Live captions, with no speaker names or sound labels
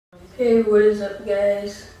Hey, what is up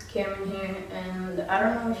guys? Cameron here, and I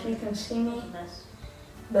don't know if you can see me,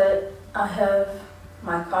 but I have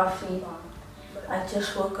my coffee. I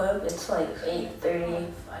just woke up, it's like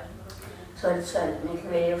 8:30, so I decided to make a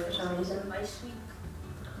video for some reason.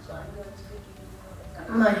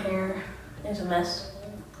 My hair is a mess,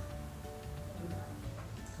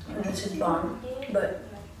 and this is bomb, but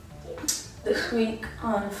this week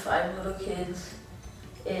on 5 Little Kids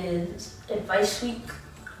is Advice Week.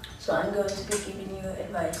 So I'm going to be giving you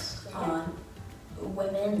advice on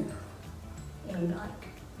women and like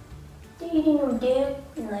dating or dude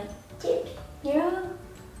and like tips, you know?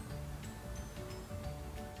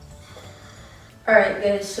 Alright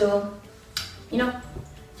guys, so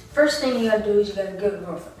first thing you gotta do is you gotta get a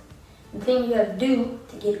girlfriend. The thing you gotta do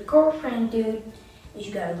to get a girlfriend, dude, is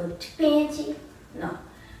you gotta look too fancy. No.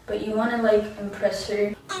 But you wanna like impress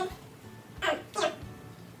her.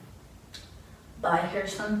 Buy her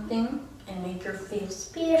something and make her feel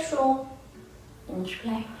special, and she'll be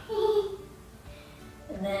like, hey.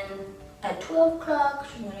 And then at 12 o'clock,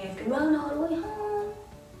 she's gonna have to run all the way home.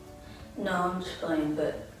 No, I'm just playing,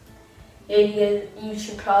 but yeah, you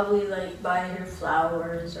should probably like buy her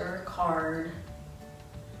flowers or a card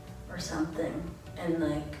or something, and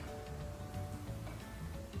like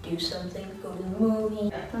do something, go to the movie.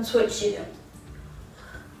 That's what you do.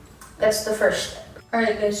 That's the first step.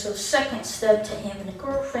 Alright guys, so second step to having a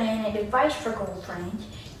girlfriend and advice for girlfriends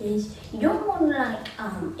is you don't want to like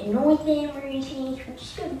annoy them or anything, you're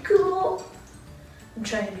just gonna be cool. I'm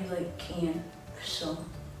trying to be like Cam, so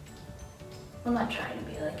I'm not trying to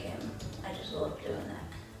be like him, I just love doing that.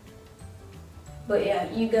 But yeah,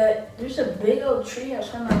 there's a big old tree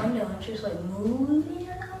outside my window and it's just like moving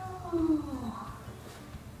along.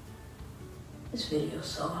 This video's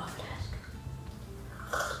so off task.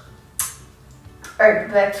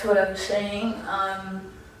 Alright, back to what I was saying.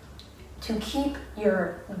 To keep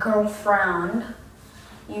your girlfriend,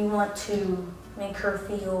 you want to make her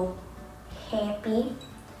feel happy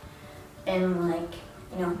and like,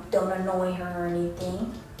 don't annoy her or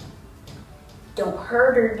anything. Don't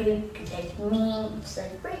hurt her, dude, because that's mean. It's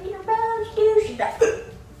like breaking her bones, dude. She's like,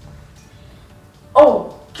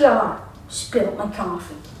 oh God, spilled my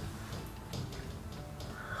coffee.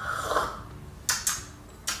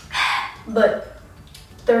 But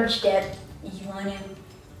third step is you want to,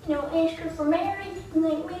 ask her for marriage. And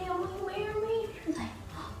like, will you marry me? She's like,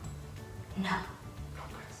 no,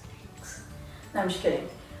 thanks. No, I'm just kidding.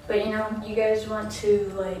 But you guys want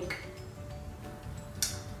to like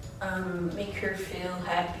make her feel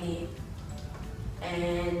happy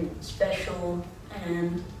and special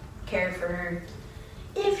and care for her.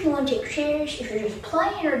 If you want to take her serious, if you're just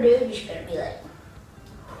playing her, dude, you just gotta be like,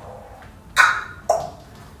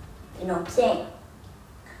 you know what I'm saying?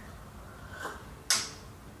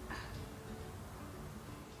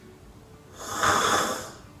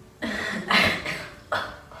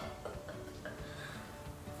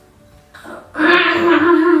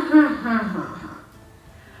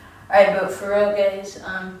 Alright, but for real guys,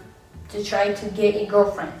 to try to get a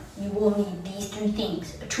girlfriend, you will need these 3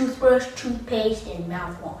 things: a toothbrush, toothpaste, and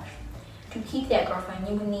mouthwash. To keep that girlfriend,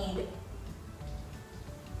 you will need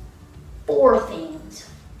 4 things: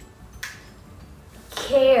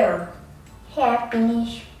 care,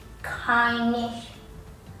 happiness, kindness,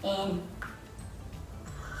 and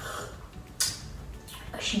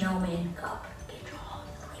a snowman cup. Get all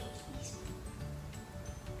the ladies.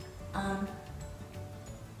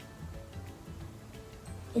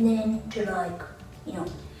 And then to like,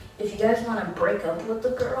 if you guys want to break up with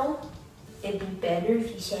the girl, it'd be better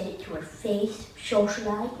if you said it to her face,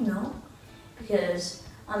 socialize, because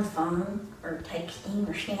on the phone or texting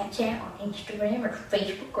or Snapchat or Instagram or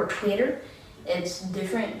Facebook or Twitter, it's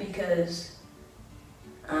different because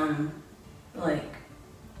like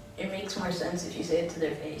it makes more sense if you say it to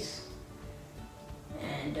their face,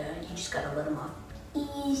 and you just gotta let them off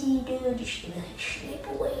easy, dude. Just like slip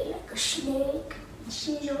away like a snake and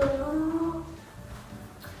scissor it off.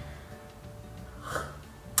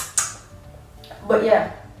 But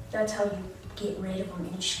yeah, that's how you get rid of them.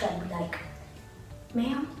 You just gotta be like,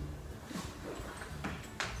 ma'am,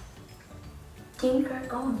 things aren't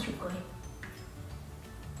going too good.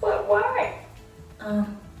 What? Why?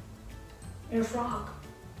 You're a frog.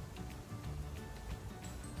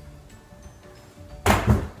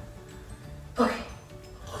 Okay.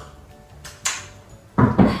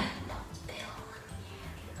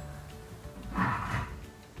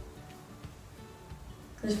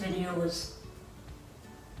 This video was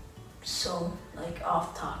so like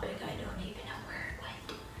off topic, I don't even know where it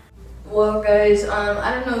went. Well guys,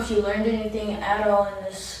 I don't know if you learned anything at all in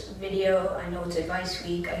this video. I know it's advice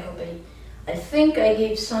week. I think I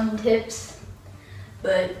gave some tips,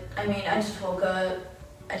 but I mean, I just woke up.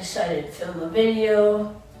 I decided to film a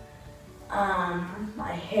video.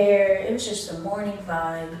 My hair, it was just a morning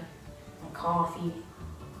vibe. My coffee.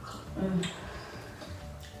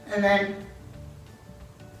 And then,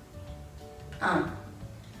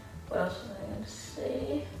 what else was I gonna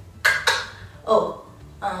say? Oh,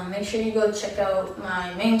 make sure you go check out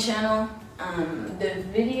my main channel. The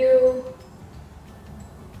video,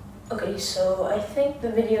 okay, so I think the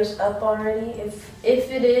video's up already. If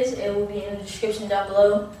it is, it will be in the description down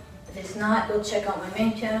below. If it's not, go check out my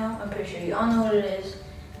main channel. I'm pretty sure you all know what it is.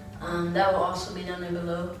 That will also be down there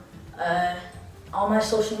below. All my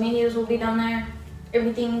social medias will be down there.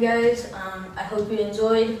 Everything, guys. I hope you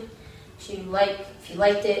enjoyed. If you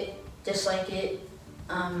liked it, dislike it.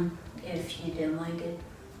 If you didn't like it,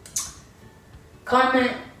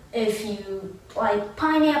 comment if you like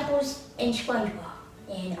pineapples and SpongeBob.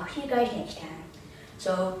 And I'll see you guys next time.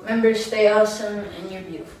 So remember to stay awesome and you're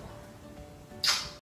beautiful.